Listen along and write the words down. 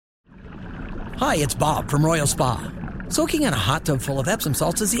Hi, it's Bob from Royal Spa. Soaking in a hot tub full of Epsom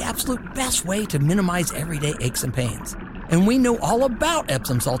salts is the absolute best way to minimize everyday aches and pains. And we know all about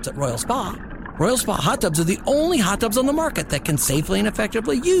Epsom salts at Royal Spa. Royal Spa hot tubs are the only hot tubs on the market that can safely and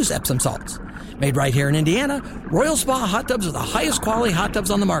effectively use Epsom salts. Made right here in Indiana, Royal Spa hot tubs are the highest quality hot tubs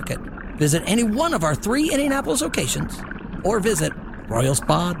on the market. Visit any one of our 3 Indianapolis locations or visit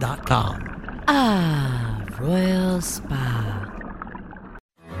royalspa.com. Ah, Royal Spa.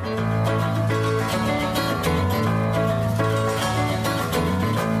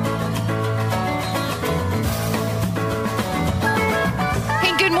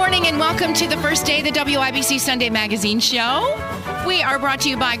 Good morning and welcome to the first day of the WIBC Sunday Magazine Show. We are brought to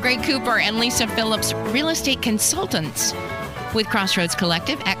you by Greg Cooper and Lisa Phillips, real estate consultants with Crossroads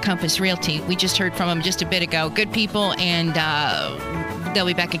Collective at Compass Realty. We just heard from them just a bit ago. Good people, and they'll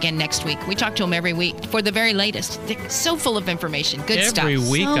be back again next week. We talk to them every week for the very latest. They're so full of information. Good stuff. Every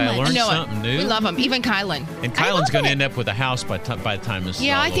week I learn something new. We love them. Even Kylan. And Kylan's going to end up with a house by the time this is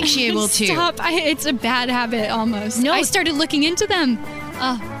all I think over. she will too. Stop. It's a bad habit almost. No. I started looking into them.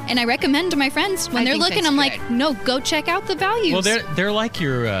 And I recommend to my friends when they're looking, I'm like, no, go check out the values. Well, they're like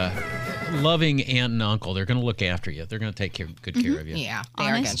your loving aunt and uncle. They're going to look after you. They're going to take good care of you. Yeah. They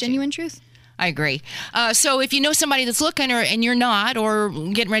honest, genuine truth. I agree. So if you know somebody that's looking and you're not or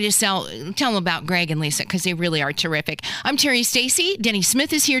getting ready to sell, tell them about Greg and Lisa because they really are terrific. I'm Terri Stacy. Denny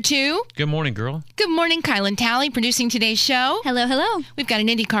Smith is here too. Good morning, girl. Good morning, Kylan Talley, producing today's show. Hello, hello. We've got an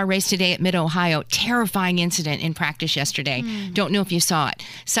IndyCar race today at Mid-Ohio. Terrifying incident in practice yesterday. Don't know if you saw it.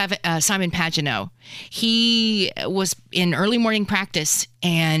 Simon Pagenaud. He was in early morning practice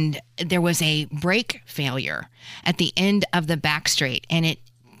and there was a brake failure at the end of the back straight and it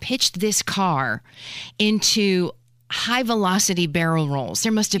pitched this car into high velocity barrel rolls.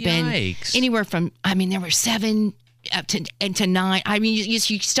 There must have been anywhere from, there were 7 up to 9. You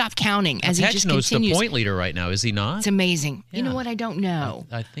stop counting as he just continues. the point leader right now, is he not? It's amazing. Yeah. You know what? I don't know.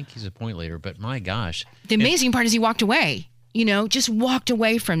 I think he's a point leader, but my gosh. The amazing part is he walked away. Just walked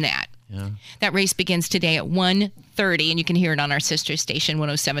away from that. Yeah. That race begins today at 1:30, and you can hear it on our sister station,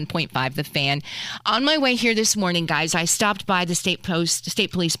 107.5 The Fan. On my way here this morning, guys, I stopped by the state police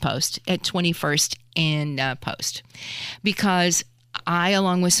post at 21st and Post because I,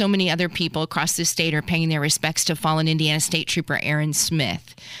 along with so many other people across the state, are paying their respects to fallen Indiana State Trooper Aaron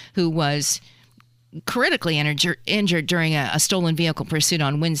Smith, who was critically injured during a stolen vehicle pursuit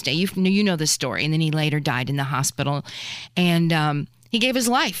on Wednesday. You know the story, and then he later died in the hospital, and he gave his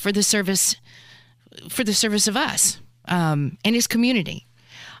life for the service of us and his community.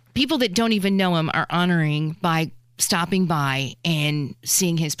 People that don't even know him are honoring by stopping by and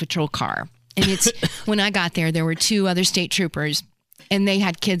seeing his patrol car. And it's when I got there were 2 other state troopers, and they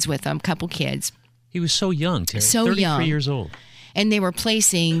had kids with them, couple kids. He was so young, Terry. So 33 young. years old. And there were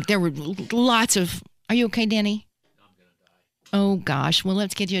lots of. Are you okay, Danny? Oh gosh, well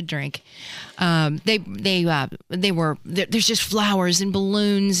let's get you a drink. There's just flowers and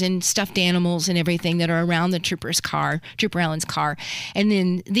balloons and stuffed animals and everything that are around the Trooper Allen's car. And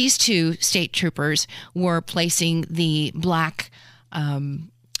then these 2 state troopers were placing the black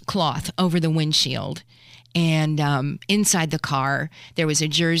cloth over the windshield. And inside the car, there was a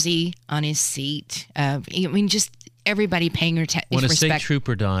jersey on his seat. Just everybody paying respect. When a state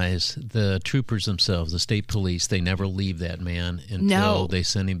trooper dies, the troopers themselves, the state police, they never leave that man until they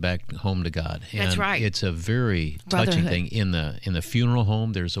send him back home to God. And that's right. It's a very touching thing. In the funeral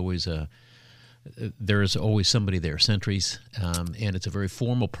home, there's always somebody there, sentries, and it's a very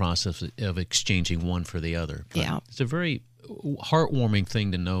formal process of exchanging one for the other. But it's a very heartwarming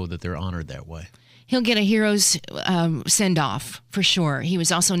thing to know that they're honored that way. He'll get a hero's send-off for sure. He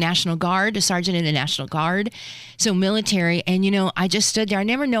was also National Guard, a sergeant in the National Guard, so military. And, I just stood there. I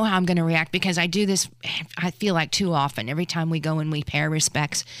never know how I'm going to react because I do this, I feel like too often. Every time we go and we pay our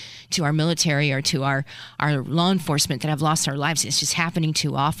respects to our military or to our law enforcement that have lost their lives, it's just happening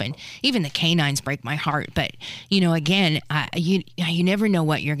too often. Even the canines break my heart. But, again, you never know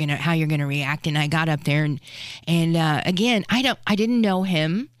how you're going to react. And I got up there and again, I didn't know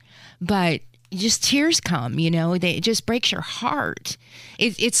him, but just tears come, it just breaks your heart.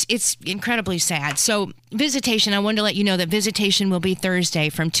 It's incredibly sad. So visitation, I wanted to let you know that visitation will be Thursday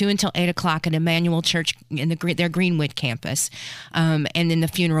from 2 until 8 o'clock at Emmanuel Church in their Greenwood campus. And then the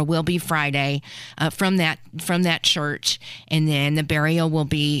funeral will be Friday from that church. And then the burial will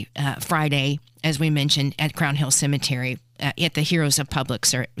be Friday, as we mentioned, at Crown Hill Cemetery at the Heroes of Public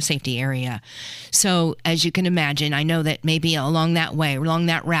Safety area. So as you can imagine, I know that maybe along that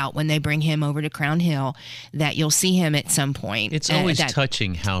route, when they bring him over to Crown Hill, that you'll see him at some point. It's always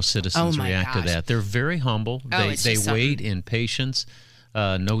touching how citizens react to that. They're very humble. They wait in patience.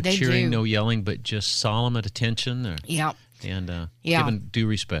 No cheering, no yelling, but just solemn attention. And given due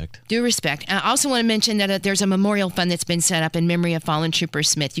respect. Due respect. I also want to mention that there's a memorial fund that's been set up in memory of fallen Trooper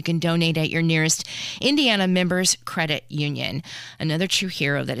Smith. You can donate at your nearest Indiana Members Credit Union. Another true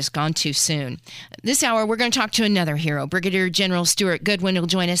hero that has gone too soon. This hour, we're going to talk to another hero. Brigadier General Stuart Goodwin will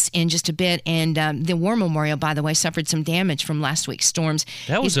join us in just a bit. And the War Memorial, by the way, suffered some damage from last week's storms.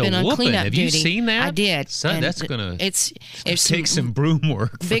 That was He's been a on whooping. cleanup Have duty. you seen that? I did. Son, that's going to take some broom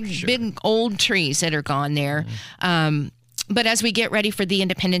work. Big old trees that are gone there. But as we get ready for the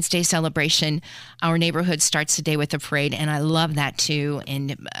Independence Day celebration, our neighborhood starts the day with a parade, and I love that too.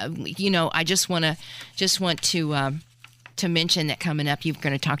 And I just want to mention that coming up, you're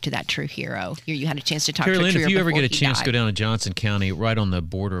going to talk to that true hero. You had a chance to talk to a true hero. If you ever get a chance to go down to Johnson County, right on the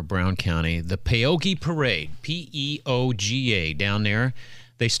border of Brown County, the Peoga Parade, P-E-O-G-A, down there.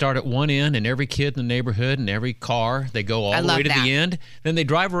 They start at one end, and every kid in the neighborhood and every car, they go all the way to the end. Then they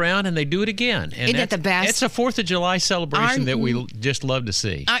drive around, and they do it again. And isn't that the best? It's a 4th of July celebration that we just love to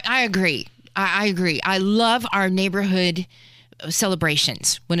see. I agree. I agree. I love our neighborhood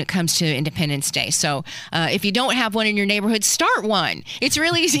celebrations when it comes to Independence Day. So if you don't have one in your neighborhood, start one. It's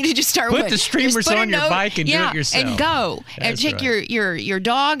really easy to just start one. Put the streamers on your bike and do it yourself. And go. That's and take right. your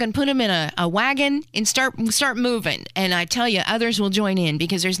dog and put him in a wagon and start moving. And I tell you, others will join in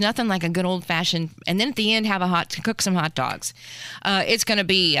because there's nothing like a good old fashioned. And then at the end, cook some hot dogs. It's going to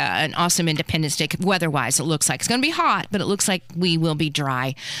be an awesome Independence Day weather-wise. It looks like it's going to be hot, but it looks like we will be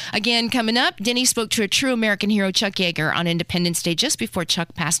dry. Again, coming up, Denny spoke to a true American hero, Chuck Yeager, on Independence Day just before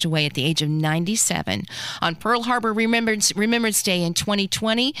Chuck passed away at the age of 97 on Pearl Harbor Remembrance Day in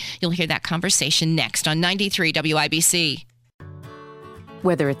 2020. You'll hear that conversation next on 93 WIBC.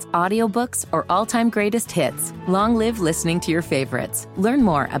 Whether it's audiobooks or all-time greatest hits, long live listening to your favorites. Learn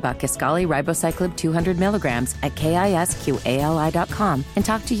more about Kisqali Ribociclib 200 milligrams at KISQALI.com and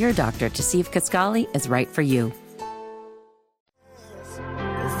talk to your doctor to see if Kisqali is right for you.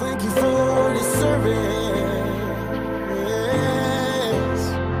 Thank you for your service.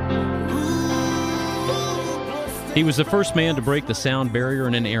 He was the first man to break the sound barrier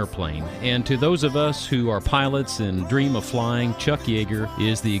in an airplane. And to those of us who are pilots and dream of flying, Chuck Yeager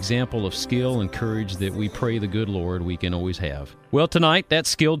is the example of skill and courage that we pray the good Lord we can always have. Well, tonight, that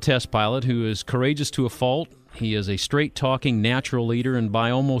skilled test pilot who is courageous to a fault, he is a straight-talking natural leader and by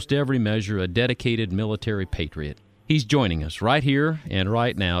almost every measure a dedicated military patriot. He's joining us right here and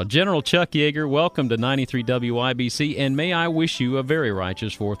right now. General Chuck Yeager, welcome to 93 WIBC, and may I wish you a very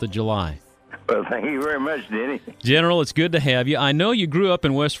righteous 4th of July. Well, thank you very much, Denny. General, it's good to have you. I know you grew up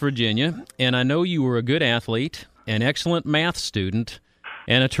in West Virginia, and I know you were a good athlete, an excellent math student,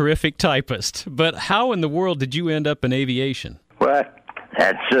 and a terrific typist. But how in the world did you end up in aviation? Well,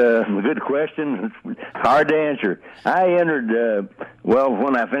 that's a good question. It's hard to answer. I entered,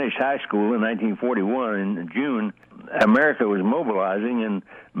 when I finished high school in 1941 in June, America was mobilizing, and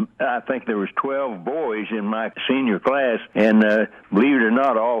I think there was 12 boys in my senior class, and believe it or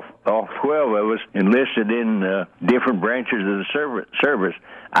not, all 12 of us enlisted in different branches of the service.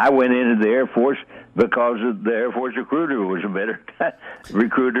 I went into the Air Force because the Air Force recruiter was a better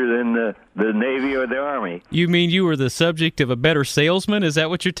recruiter than the Navy or the Army. You mean you were the subject of a better salesman? Is that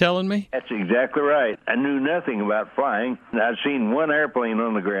what you're telling me? That's exactly right. I knew nothing about flying. I'd seen one airplane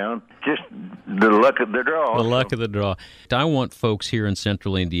on the ground, just the luck of the draw. The luck of the draw. I want folks here in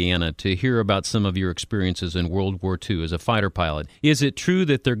central Indiana to hear about some of your experiences in World War II as a fighter pilot. Is it true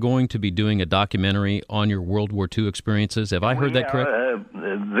that they're going to be doing a documentary on your World War II experiences? Have I heard that correct?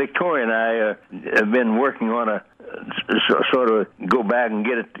 Victoria and I have been working on a sort of go back and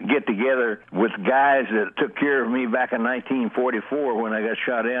get together with guys that took care of me back in 1944 when I got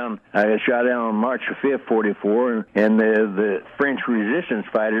shot down. I got shot down on March 5th, 44, and the French resistance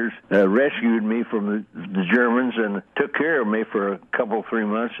fighters rescued me from the Germans and took care of me for a couple, 3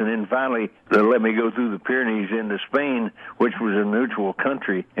 months, and then finally they let me go through the Pyrenees into Spain, which was a neutral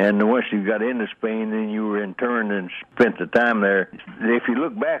country. And once you got into Spain, then you were interned and spent the time there. If you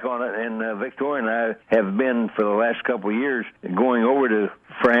look back on it, and Victoria and I have been for the last couple of years going over to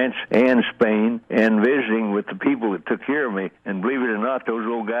France and Spain and visiting with the people that took care of me. And believe it or not, those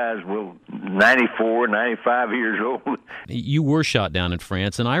old guys were 94, 95 years old. You were shot down in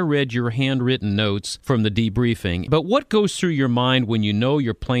France, and I read your handwritten notes from the debriefing. But what goes through your mind when you know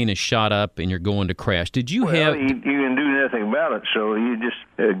your plane is shot up and you're going to crash? Did you have... You can do nothing about it. So you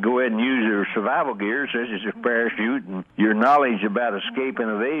just go ahead and use your survival gear, such as your parachute and your knowledge about escape and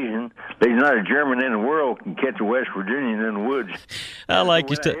evasion. There's not a German in the world can catch a West Virginian in the woods. I like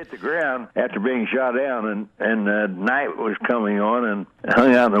you. I hit the ground after being shot down, and night was coming on, and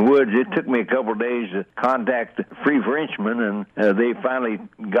hung out in the woods. It took me a couple of days to contact the Free Frenchmen, and they finally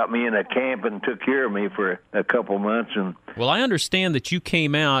got me in a camp and took care of me for a couple months. And well, I understand that you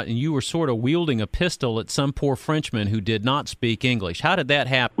came out and you were sort of wielding a pistol at some poor Frenchman who did not speak English. How did that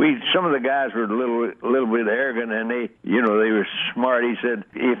happen? Some of the guys were a little bit arrogant, and they were smart. He said,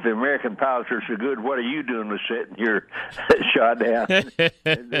 "If the American pilots are so good, what are you doing to sit here shot down?"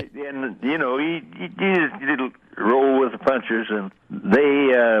 and he just did roll with the punches, and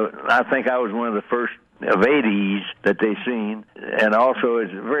I think I was one of the first of 80s that they seen, and also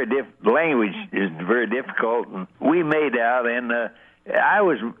it's very the language is very difficult, and we made out, and I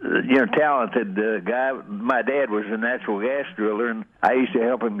was talented guy. My dad was a natural gas driller, and I used to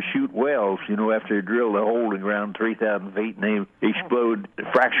help him shoot wells, after he drilled a hole in ground 3,000 feet, and they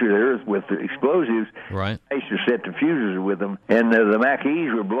fracture the earth with the explosives. Right. I used to set the fuses with them, and the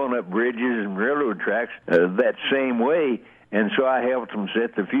Maquis were blowing up bridges and railroad tracks that same way. And so I helped them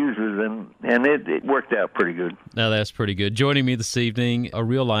set the fuses, and it worked out pretty good. Now, that's pretty good. Joining me this evening, a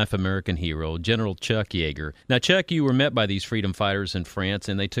real-life American hero, General Chuck Yeager. Now, Chuck, you were met by these freedom fighters in France,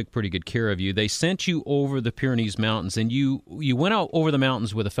 and they took pretty good care of you. They sent you over the Pyrenees Mountains, and you went out over the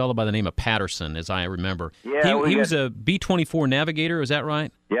mountains with a fellow by the name of Patterson, as I remember. Yeah, he was a B-24 navigator, is that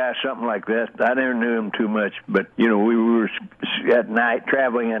right? Yeah, something like that. I never knew him too much, but, we were at night,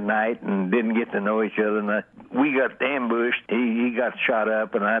 traveling at night, and didn't get to know each other. And we got ambushed. He got shot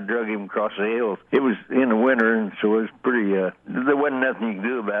up, and I drug him across the hills. It was in the winter, and so it was pretty, there wasn't nothing you could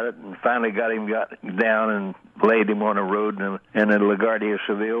do about it. And finally got down and laid him on the road, and the LaGuardia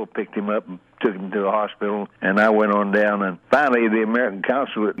Civil picked him up and took him to the hospital, and I went on down, and finally the American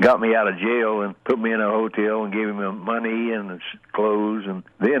consulate got me out of jail and put me in a hotel and gave him money and clothes, and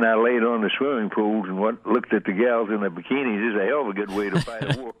then I laid on the swimming pools and looked at the gals in their bikinis. It's a hell of a good way to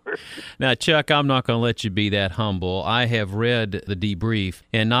fight a war. Now, Chuck, I'm not going to let you be that humble. I have read the debrief,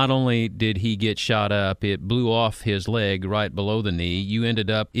 and not only did he get shot up, it blew off his leg right below the knee. You ended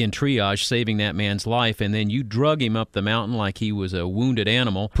up in triage saving that man's life, and then you drug him up the mountain like he was a wounded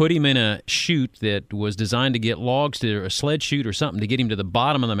animal, put him in a chute that was designed to get logs to a sled chute or something to get him to the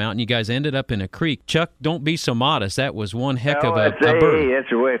bottom of the mountain. You guys ended up in a creek. Chuck, don't be so modest. That was one heck of a burden. That's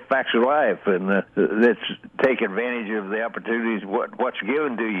the way facts of life, and let's take advantage of the opportunities, what's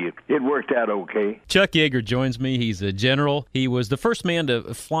given to you. It worked out okay. Chuck Yeager joins me. He's a general. He was the first man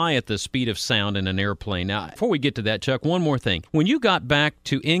to fly at the speed of sound in an airplane. Now, before we get to that, Chuck, one more thing. When you got back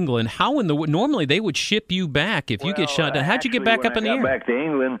to England, normally they would ship you back if you get shot down. How'd you get back up in the air? When I got back to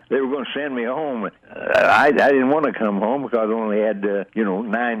England, they were going to send me home. I didn't want to come home because I only had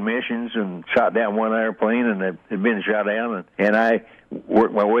 9 missions and shot down one airplane, and had been shot down, and I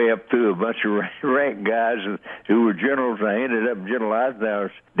worked my way up through a bunch of rank guys who were generals. I ended up in General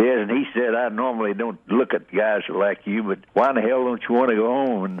Eisenhower's desk, and he said, "I normally don't look at guys like you, but why in the hell don't you want to go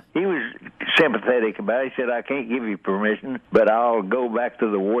home?" And he was sympathetic about it. He said, "I can't give you permission, but I'll go back to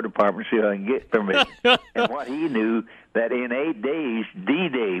the War Department so I can get permission." And what he knew, that in 8 days,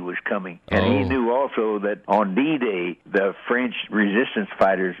 D-Day was coming. And he knew also that on D-Day, the French resistance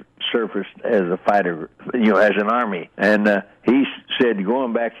fighters surfaced as a fighter, as an army. And he said,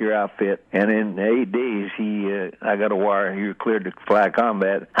 "Going back to your outfit." And in 8 days, I got a wire. You're cleared to fly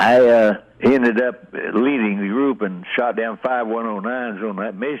combat. I ended up leading the group and shot down 5 109s on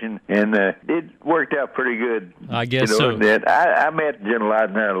that mission, and it worked out pretty good. I guess so. I met General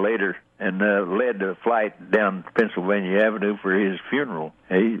Eisenhower later and led the flight down Pennsylvania Avenue for his funeral.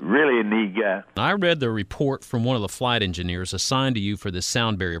 He's really a neat guy. I read the report from one of the flight engineers assigned to you for this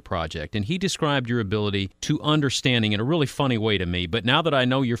sound barrier project, and he described your ability to understanding in a really funny way to me. But now that I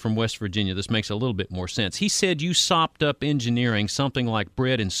know you're from West Virginia, this makes a little bit more sense. He said you sopped up engineering something like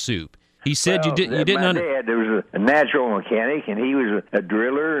bread and soup. He said you didn't. My dad, there was a natural mechanic, and he was a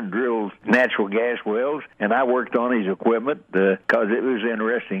driller and drilled natural gas wells, and I worked on his equipment because it was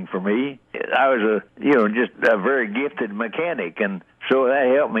interesting for me. I was just a very gifted mechanic, and so that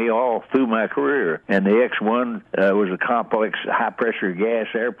helped me all through my career. And the X-1 was a complex high-pressure gas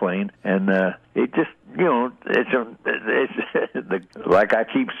airplane, and it just, it's like I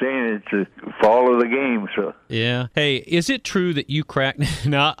keep saying, it's a fall of the game. So yeah. Hey, is it true that you cracked?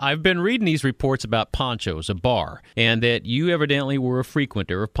 Now, I've been reading these reports about Poncho's, a bar, and that you evidently were a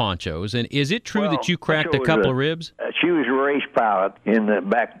frequenter of Poncho's. And is it true that you cracked a couple of ribs? She was a race pilot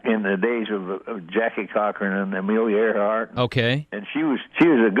back in the days of Jackie Cochran and Amelia Earhart. Okay. And she was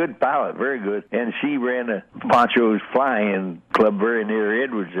a good pilot, very good. And she ran a Poncho's Flying Club very near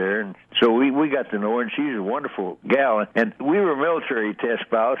Edwards there. And so we got to know her, and she's a wonderful gal. And we were military test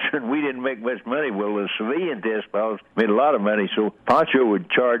pilots, and we didn't make much money. Well, the civilian test pilots made a lot of money, so Poncho would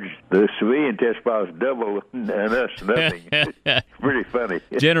charge the civilian test pilots double and us nothing. Pretty funny.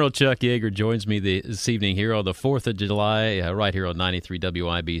 General Chuck Yeager joins me this evening here on the 4th of July, right here on 93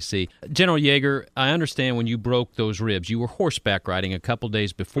 WIBC. General Yeager, I understand when you broke those ribs, you were horseback riding a couple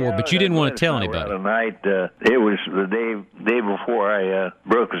days before, but you didn't want to tell anybody. Night, it was the day before I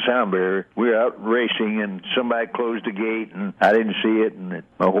broke the sound barrier. We were out racing, and somebody closed the gate, and I didn't see it, and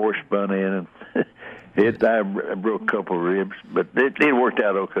my horse spun in, and I broke a couple of ribs, but it worked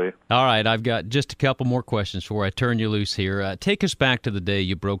out okay. All right, I've got just a couple more questions before I turn you loose here. Take us back to the day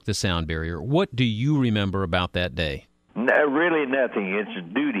you broke the sound barrier. What do you remember about that day? No, really nothing.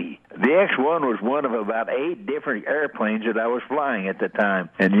 It's duty. The X-1 was one of about 8 different airplanes that I was flying at the time.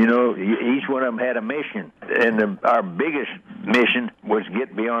 And, each one of them had a mission. And our biggest mission was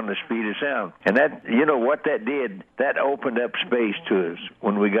get beyond the speed of sound. And that, what that did, that opened up space to us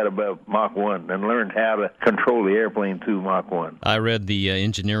when we got above Mach 1 and learned how to control the airplane through Mach 1. I read the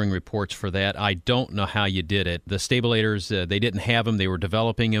engineering reports for that. I don't know how you did it. The stabilators, they didn't have them. They were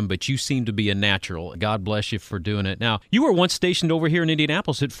developing them, but you seem to be a natural. God bless you for doing it. Now, you were once stationed over here in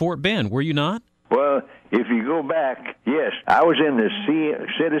Indianapolis at Fort Bend, were you not? Well, if you go back, yes, I was in the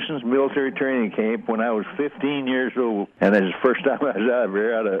Citizens Military Training Camp when I was 15 years old, and that's the first time I was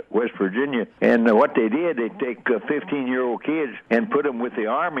out of West Virginia. And what they did, they take 15-year-old kids and put them with the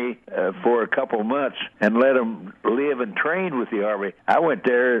Army for a couple of months and let them live and train with the Army. I went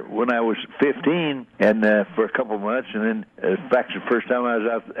there when I was 15 and for a couple of months, and then, in fact, the first time I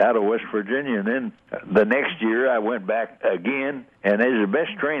was out of West Virginia. And then the next year I went back again, and it was the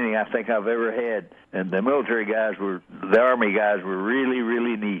best training I think I've ever had. And the Army guys were really,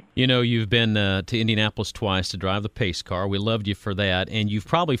 really neat. You've been to Indianapolis twice to drive the pace car. We loved you for that. And you've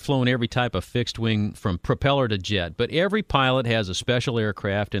probably flown every type of fixed wing from propeller to jet. But every pilot has a special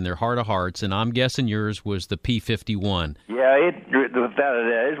aircraft in their heart of hearts, and I'm guessing yours was the P-51. Yeah, without a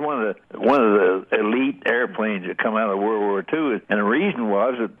doubt, it's one of the elite airplanes that come out of World War II. And the reason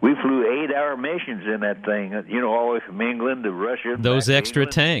was that we flew 8-hour missions in that thing, all the way from England to Russia. Those extra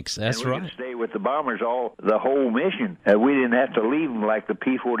tanks, that's right. We could stay with the bombers the whole mission. We didn't have to leave them like the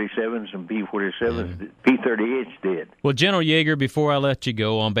P-47s and P-47s, P-38s did. Well, General Yeager, before I let you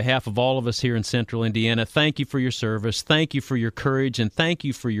go, on behalf of all of us here in Central Indiana, thank you for your service, thank you for your courage, and thank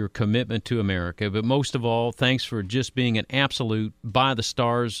you for your commitment to America. But most of all, thanks for just being an absolute,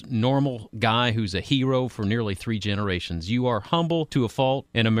 by-the-stars, normal guy who's a hero for nearly 3 generations. You are humble to a fault,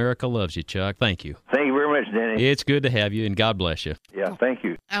 and America loves you, Chuck. Thank you. Thank you very much, Danny. It's good to have you, and God bless you. Yeah, thank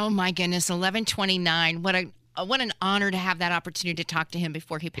you. Oh, my goodness, 11:29. What an honor to have that opportunity to talk to him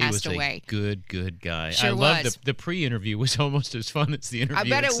before he passed away. He was a good guy. Sure I was. Loved the pre-interview was almost as fun as the interview I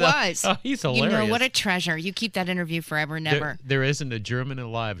bet itself. It was. Oh, he's hilarious. What a treasure. You keep that interview forever and ever. There isn't a German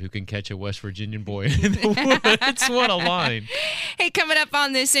alive who can catch a West Virginian boy in the woods. What a line. Hey, coming up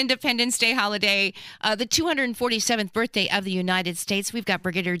on this Independence Day holiday, the 247th birthday of the United States, we've got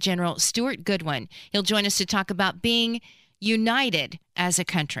Brigadier General Stuart Goodwin. He'll join us to talk about being united as a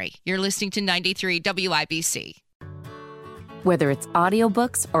country. You're listening to 93 WIBC. Whether it's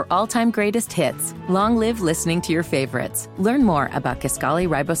audiobooks or all-time greatest hits, long live listening to your favorites. Learn more about Kisqali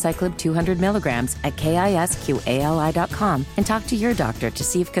Ribociclib 200 milligrams at KISQALI.com and talk to your doctor to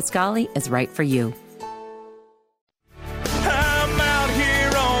see if Kisqali is right for you. I'm out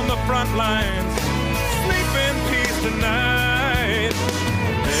here on the front lines, sleep in peace tonight.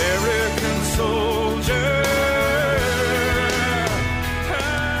 American soldier.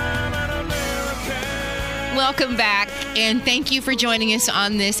 Welcome back, and thank you for joining us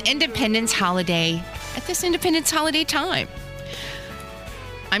on this Independence holiday, at this Independence holiday time.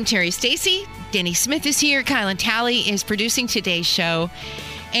 I'm Terri Stacy. Denny Smith is here. Kylan Talley is producing today's show.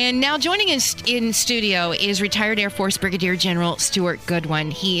 And now joining us in studio is retired Air Force Brigadier General Stuart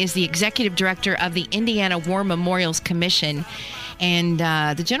Goodwin. He is the Executive Director of the Indiana War Memorials Commission. And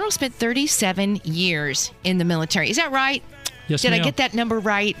the General spent 37 years in the military. Is that right? Yes, Did ma'am. I get that number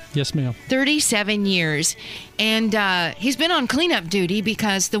right? Yes, ma'am. 37 years. And he's been on cleanup duty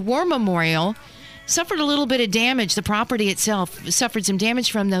because the War Memorial suffered a little bit of damage. The property itself suffered some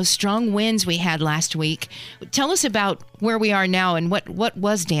damage from those strong winds we had last week. Tell us about where we are now and what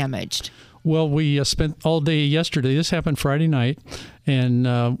was damaged. Well, we spent all day yesterday. This happened Friday night,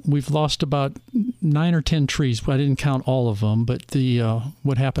 And we've lost about 9 or 10 trees. I didn't count all of them, but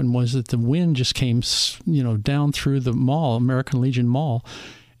what happened was that the wind just came, down through the mall, American Legion Mall.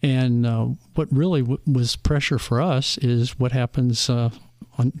 And what really was pressure for us is what happens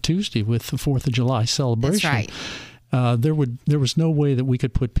on Tuesday with the 4th of July celebration. That's right. There was no way that we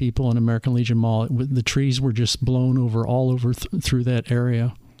could put people in American Legion Mall. The trees were just blown over all over through that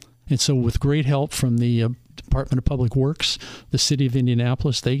area. And so with great help from the Department of Public Works, the city of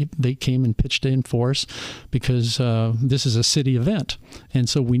Indianapolis, they came and pitched in for us because this is a city event. And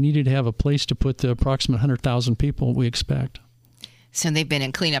so we needed to have a place to put the approximate 100,000 people we expect. So they've been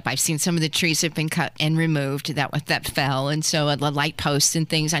in cleanup. I've seen some of the trees have been cut and removed that fell. And so the light posts and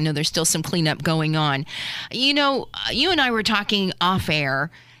things, I know there's still some cleanup going on. You and I were talking off air.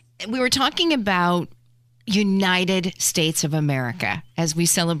 We were talking about United States of America as we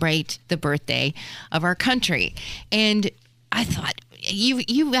celebrate the birthday of our country. And I thought,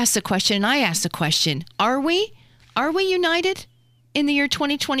 you asked a question and I asked a question. Are we united in the year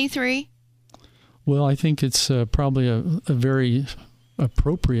 2023? Well, I think it's probably a very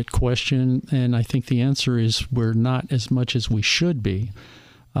appropriate question, and I think the answer is we're not as much as we should be.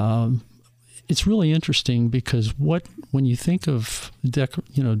 It's really interesting because when you think of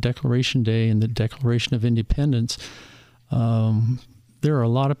Declaration Day and the Declaration of Independence, there are a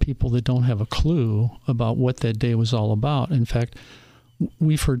lot of people that don't have a clue about what that day was all about. In fact,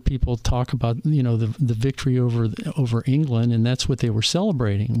 we've heard people talk about the victory over England, and that's what they were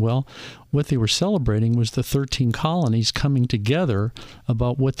celebrating. Well, what they were celebrating was the 13 colonies coming together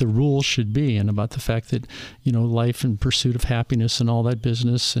about what the rules should be, and about the fact that life in pursuit of happiness and all that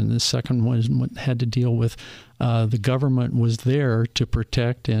business. And the second one had to deal with the government was there to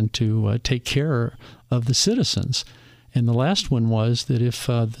protect and to take care of the citizens. And the last one was that if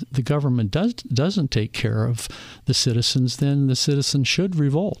the government doesn't take care of the citizens, then the citizens should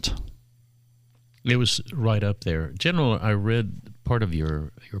revolt. It was right up there. General, I read part of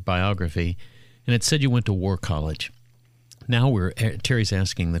your biography, and it said you went to War College. Now Terry's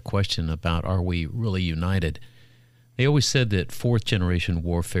asking the question about, are we really united? They always said that fourth-generation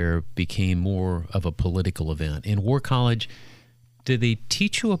warfare became more of a political event. In War College, did they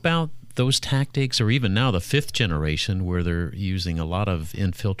teach you about those tactics, or even now the fifth generation where they're using a lot of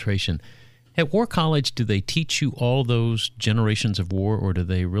infiltration? At War College, do they teach you all those generations of war, or do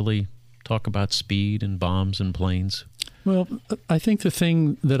they really talk about speed and bombs and planes? Well, I think the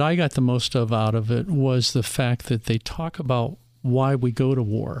thing that I got the most out of it was the fact that they talk about why we go to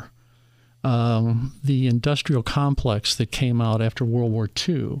war. The industrial complex that came out after World War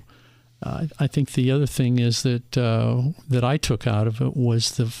II. I think the other thing is that I took out of it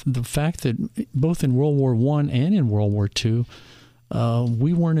was the fact that both in World War I and in World War II,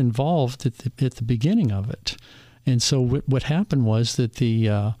 we weren't involved at the beginning of it. And so what happened was that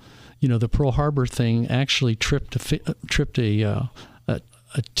the Pearl Harbor thing actually tripped a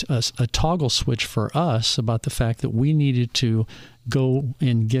toggle switch for us about the fact that we needed to go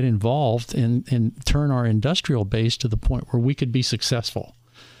and get involved and turn our industrial base to the point where we could be successful.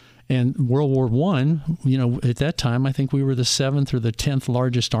 And World War I, at that time, I think we were the 7th or the 10th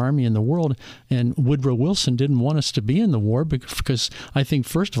largest army in the world. And Woodrow Wilson didn't want us to be in the war because I think,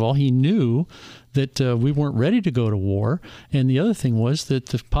 first of all, he knew that we weren't ready to go to war. And the other thing was that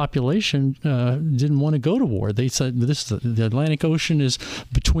the population didn't want to go to war. They said, the Atlantic Ocean is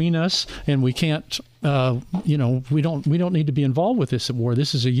between us, and we can't, we don't need to be involved with this war.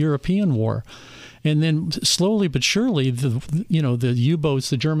 This is a European war. And then slowly but surely, the U-boats,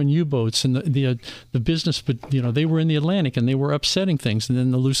 the German U-boats, and the business, but they were in the Atlantic and they were upsetting things. And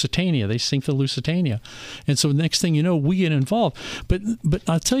then the Lusitania, they sink the Lusitania, and so the next thing you know, we get involved. But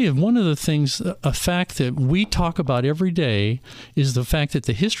I'll tell you, one of the things, a fact that we talk about every day, is the fact that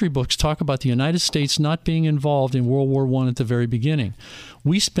the history books talk about the United States not being involved in World War I at the very beginning.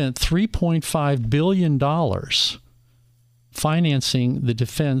 We spent $3.5 billion financing the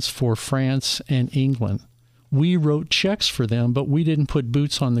defense for France and England. We wrote checks for them, but we didn't put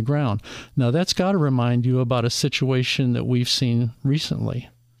boots on the ground. Now, that's got to remind you about a situation that we've seen recently.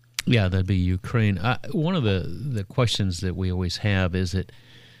 Yeah, that'd be Ukraine. One of the questions that we always have is that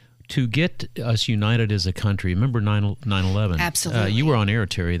to get us united as a country, remember 9/11? Absolutely. You were on air,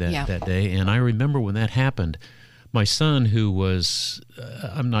 Terry, that day, and I remember when that happened, my son, who was,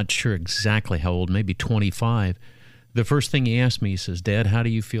 I'm not sure exactly how old, maybe 25, the first thing he asked me, he says, "Dad, how do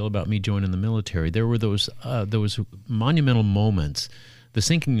you feel about me joining the military?" There were those monumental moments. The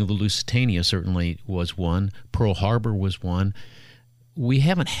sinking of the Lusitania certainly was one. Pearl Harbor was one. We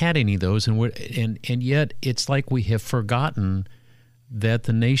haven't had any of those, and yet it's like we have forgotten that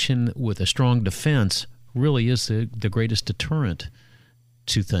the nation with a strong defense really is the greatest deterrent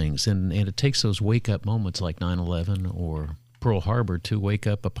to things, and it takes those wake-up moments like 9/11 or Pearl Harbor to wake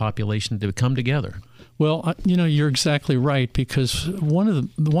up a population to come together. Well, you're exactly right, because one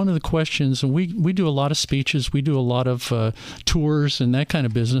of the questions, and we do a lot of speeches, we do a lot of tours and that kind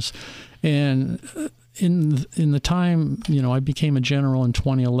of business, and in the time, I became a general in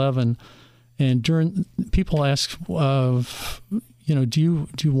 2011, and during people ask, do you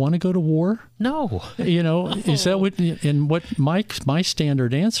want to go to war? No. Is that what? And what my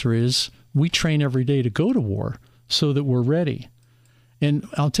standard answer is, we train every day to go to war so that we're ready. And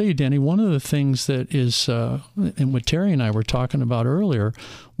I'll tell you, Danny, one of the things that is, and what Terry and I were talking about earlier,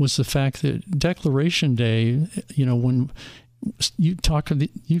 was the fact that Declaration Day, when you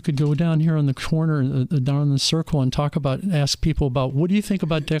could go down here on the corner, down in the circle, and ask people about, what do you think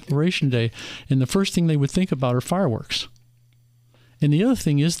about Declaration Day? And the first thing they would think about are fireworks. And the other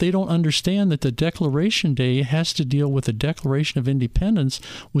thing is, they don't understand that the Declaration Day has to deal with the Declaration of Independence,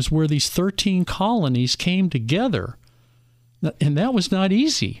 was where these 13 colonies came together. And that was not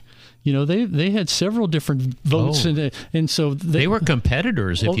easy. They had several different votes, and so they were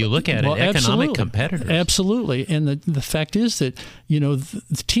competitors. If you look at it, economic competitors. Absolutely. And the fact is that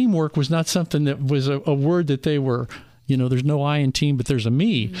the teamwork was not something that was a word that they were. There's no I in team, but there's a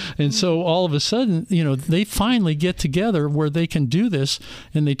me. Mm-hmm. And so all of a sudden, they finally get together where they can do this,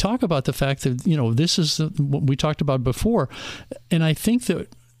 and they talk about the fact that this is what we talked about before. And I think that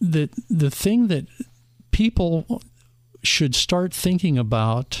the thing that people should start thinking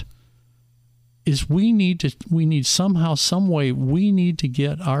about is we need somehow, some way, we need to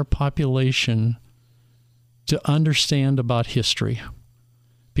get our population to understand about history.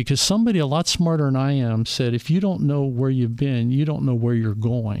 Because somebody a lot smarter than I am said, if you don't know where you've been, you don't know where you're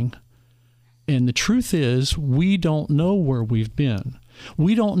going. And the truth is, we don't know where we've been.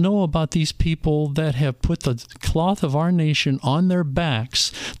 We don't know about these people that have put the cloth of our nation on their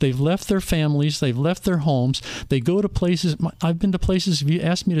backs. They've left their families. They've left their homes. They go to places. I've been to places, if you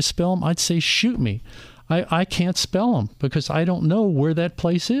asked me to spell them, I'd say, shoot me. I can't spell them because I don't know where that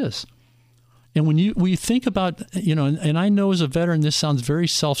place is. And when you think about, and I know as a veteran this sounds very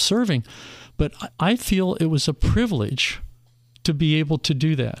self-serving, but I feel it was a privilege to be able to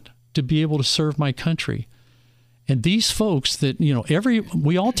do that, to be able to serve my country. And these folks that,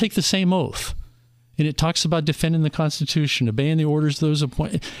 we all take the same oath. And it talks about defending the Constitution, obeying the orders of those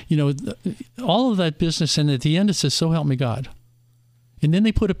appointed, all of that business. And at the end it says, so help me God. And then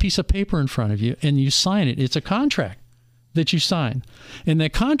they put a piece of paper in front of you and you sign it. It's a contract that you sign. And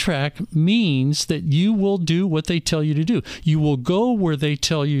that contract means that you will do what they tell you to do. You will go where they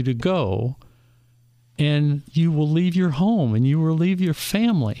tell you to go, and you will leave your home, and you will leave your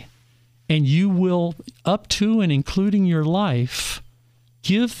family, and you will, up to and including your life,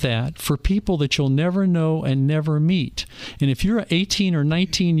 give that for people that you'll never know and never meet. And if you're an 18 or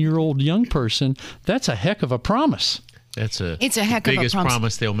 19-year-old young person, that's a heck of a promise. It's a heck of a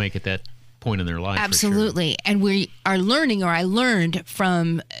promise they'll make at that point in their life. Absolutely. For sure. And we are learning, or I learned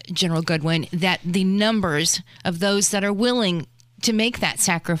from General Goodwin, that the numbers of those that are willing to make that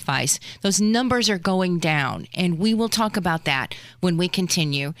sacrifice, those numbers are going down. And we will talk about that when we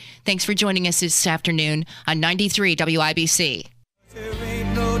continue. Thanks for joining us this afternoon on 93 WIBC. There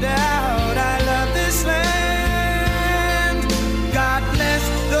ain't no doubt I love this land. God bless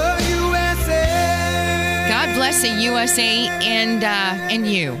the USA. God bless the USA and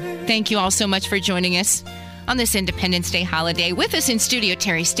you. Thank you all so much for joining us on this Independence Day holiday. With us in studio,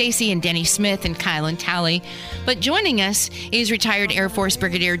 Terri, Stacy, and Denny Smith, and Kylan Talley. But joining us is retired Air Force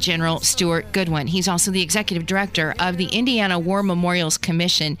Brigadier General Stuart Goodwin. He's also the executive director of the Indiana War Memorials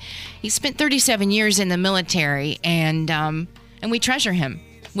Commission. He spent 37 years in the military, and we treasure him.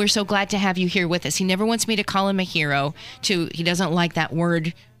 We're so glad to have you here with us. He never wants me to call him a hero. He doesn't like that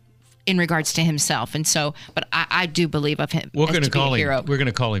word in regards to himself, and so, but I do believe of him. We're going to call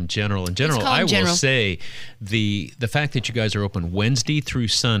him General. And General, I will say, the fact that you guys are open Wednesday through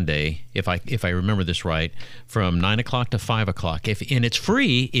Sunday, if I remember this right, from 9 o'clock to 5 o'clock, and it's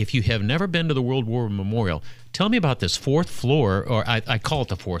free if you have never been to the World War Memorial. Tell me about this fourth floor, or I call it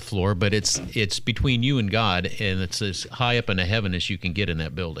the fourth floor, but it's between you and God, and it's as high up in the heaven as you can get in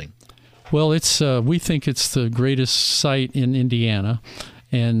that building. Well, it's we think it's the greatest site in Indiana.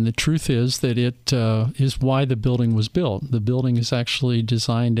 And the truth is that it is why the building was built. The building is actually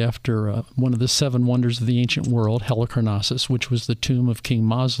designed after one of the seven wonders of the ancient world, Halicarnassus, which was the tomb of King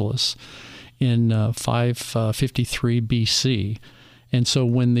Mausolus in 553 BC. And so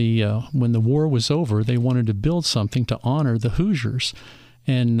when the war was over, they wanted to build something to honor the Hoosiers.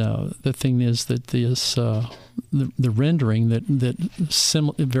 And the thing is that this the rendering that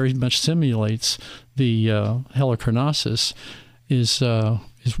very much simulates the Halicarnassus is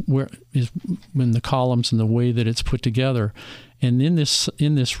when the columns and the way that it's put together. And in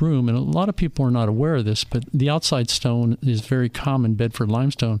this room, and a lot of people are not aware of this, but the outside stone is very common, Bedford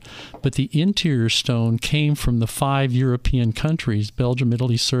limestone, but the interior stone came from the 5 European countries, Belgium,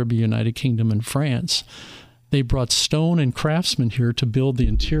 Italy, Serbia, United Kingdom, and France. They brought stone and craftsmen here to build the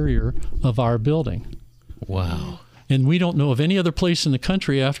interior of our building. Wow. And we don't know of any other place in the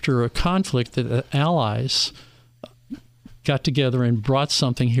country after a conflict that the Allies got together and brought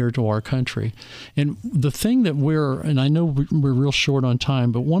something here to our country. And the thing that and I know we're real short on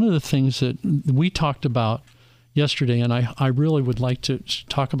time, but one of the things that we talked about yesterday, and I really would like to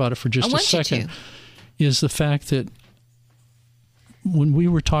talk about it for just a second, is the fact that when we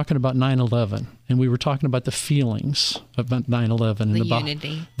were talking about 9/11, and we were talking about the feelings about 9/11 and about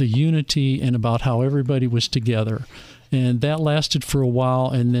the unity and about how everybody was together, and that lasted for a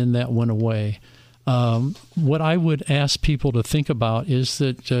while, and then that went away. What I would ask people to think about is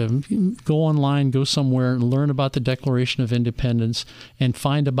that go online, go somewhere, and learn about the Declaration of Independence and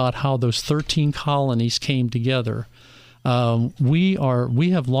find about how those 13 colonies came together. We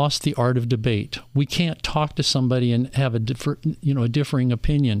have lost the art of debate. We can't talk to somebody and have a differing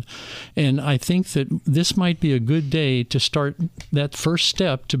opinion. And I think that this might be a good day to start that first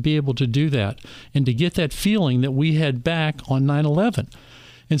step to be able to do that and to get that feeling that we had back on 9/11.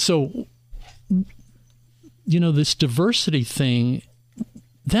 And so, this diversity thing,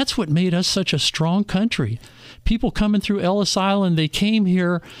 that's what made us such a strong country. People coming through Ellis Island, they came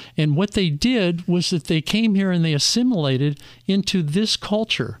here, and what they did was that they came here and they assimilated into this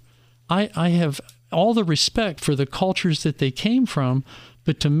culture. I have all the respect for the cultures that they came from,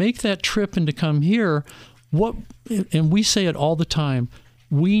 but to make that trip and to come here, and we say it all the time,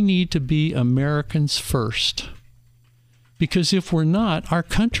 we need to be Americans first. Because if we're not, our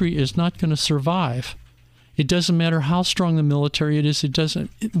country is not going to survive. It doesn't matter how strong the military it is.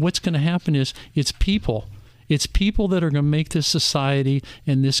 What's going to happen is it's people. It's people that are going to make this society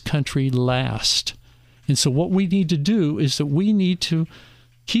and this country last. And so what we need to do is that we need to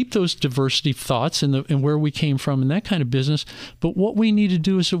keep those diversity thoughts and where we came from and that kind of business. But what we need to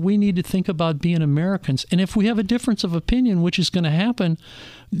do is that we need to think about being Americans. And if we have a difference of opinion, which is going to happen,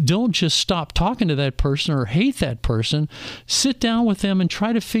 don't just stop talking to that person or hate that person. Sit down with them and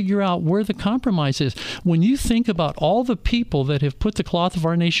try to figure out where the compromise is. When you think about all the people that have put the cloth of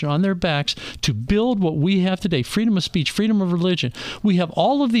our nation on their backs to build what we have today, freedom of speech, freedom of religion, we have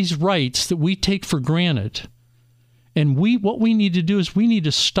all of these rights that we take for granted. And what we need to do is we need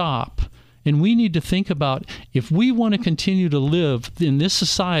to stop and we need to think about if we want to continue to live in this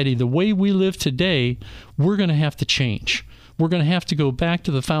society the way we live today, we're going to have to change. We're going to have to go back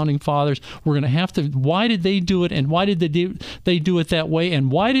to the founding fathers. We're going to have to, why did they do it and why did they do it that way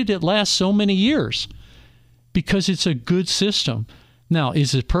and why did it last so many years? Because it's a good system. Now,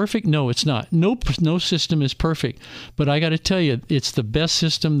 is it perfect? No, it's not. No system is perfect. But I got to tell you, it's the best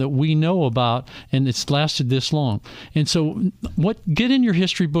system that we know about, and it's lasted this long. And so get in your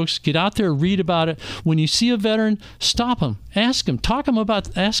history books, get out there, read about it. When you see a veteran, stop them, ask them,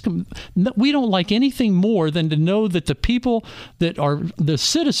 ask them. We don't like anything more than to know that the people that are the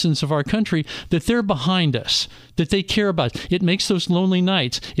citizens of our country, that they're behind us, that they care about. It makes those lonely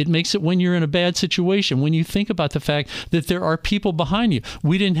nights. It makes it when you're in a bad situation, when you think about the fact that there are people behind you.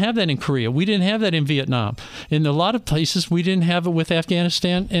 We didn't have that in Korea. We didn't have that in Vietnam. In a lot of places, we didn't have it with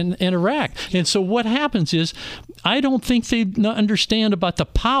Afghanistan and Iraq. And so what happens is, I don't think they understand about the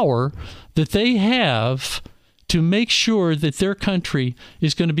power that they have to make sure that their country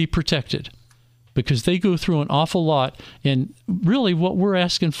is going to be protected. Because they go through an awful lot. And really what we're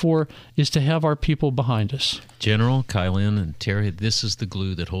asking for is to have our people behind us. General, Kylin, and Terri, this is the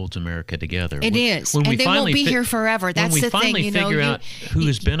glue that holds America together. It is. And they won't be here forever. That's the thing. When we finally figure out who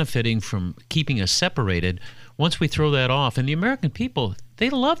is benefiting from keeping us separated, once we throw that off, and the American people, they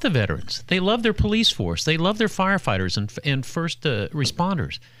love the veterans. They love their police force. They love their firefighters and first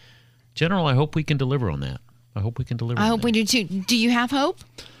responders. General, I hope we can deliver on that. I hope we do too. Do you have hope?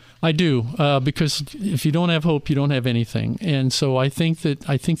 I do, because if you don't have hope, you don't have anything. And so I think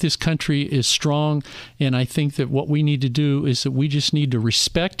this country is strong, and I think that what we need to do is that we just need to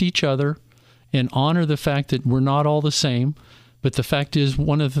respect each other and honor the fact that we're not all the same. But the fact is,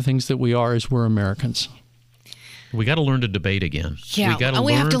 one of the things that we are is we're Americans. We got to learn to debate again. Yeah,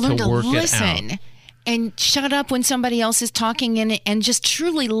 we have to learn to work listen. It out. And shut up when somebody else is talking and just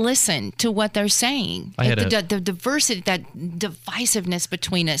truly listen to what they're saying. The diversity, that divisiveness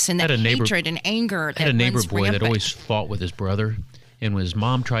between us and that hatred and anger. I had a neighbor boy that always fought with his brother. And when his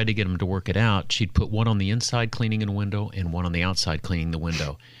mom tried to get him to work it out, she'd put one on the inside cleaning a window and one on the outside cleaning the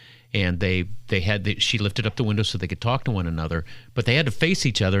window. and she lifted up the window so they could talk to one another, but they had to face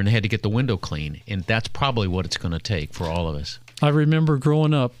each other and they had to get the window clean, and that's probably what it's going to take for all of us. I remember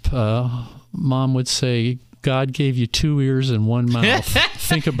growing up, Mom would say, God gave you 2 ears and 1 mouth.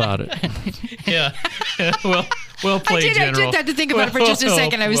 Think about it. Yeah. Well played, General. I did have to think about it for just a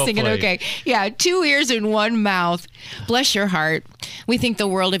second. I was thinking, played. okay, yeah, 2 ears and 1 mouth. Bless your heart. We think the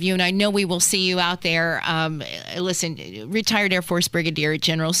world of you, and I know we will see you out there. Listen, retired Air Force Brigadier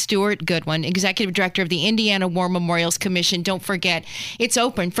General Stuart Goodwin, Executive Director of the Indiana War Memorials Commission. Don't forget, it's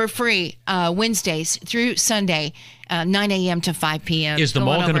open for free Wednesdays through Sunday, 9 a.m. to 5 p.m. Is the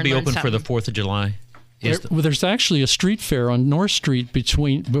mall going to be open for the 4th of July? There's actually a street fair on North Street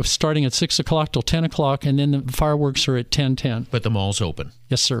starting at 6 o'clock till 10 o'clock, and then the fireworks are at 10:10. But the mall's open.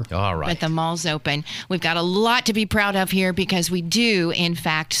 Yes, sir. All right. But the mall's open. We've got a lot to be proud of here because we do, in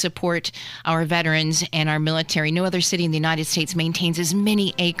fact, support our veterans and our military. No other city in the United States maintains as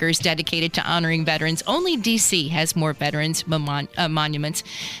many acres dedicated to honoring veterans. Only D.C. has more veterans monuments.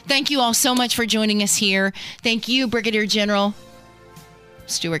 Thank you all so much for joining us here. Thank you, Brigadier General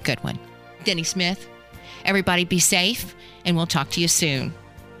Stuart Goodwin. Denny Smith. Everybody be safe, and we'll talk to you soon.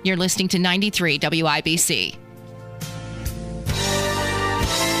 You're listening to 93 WIBC.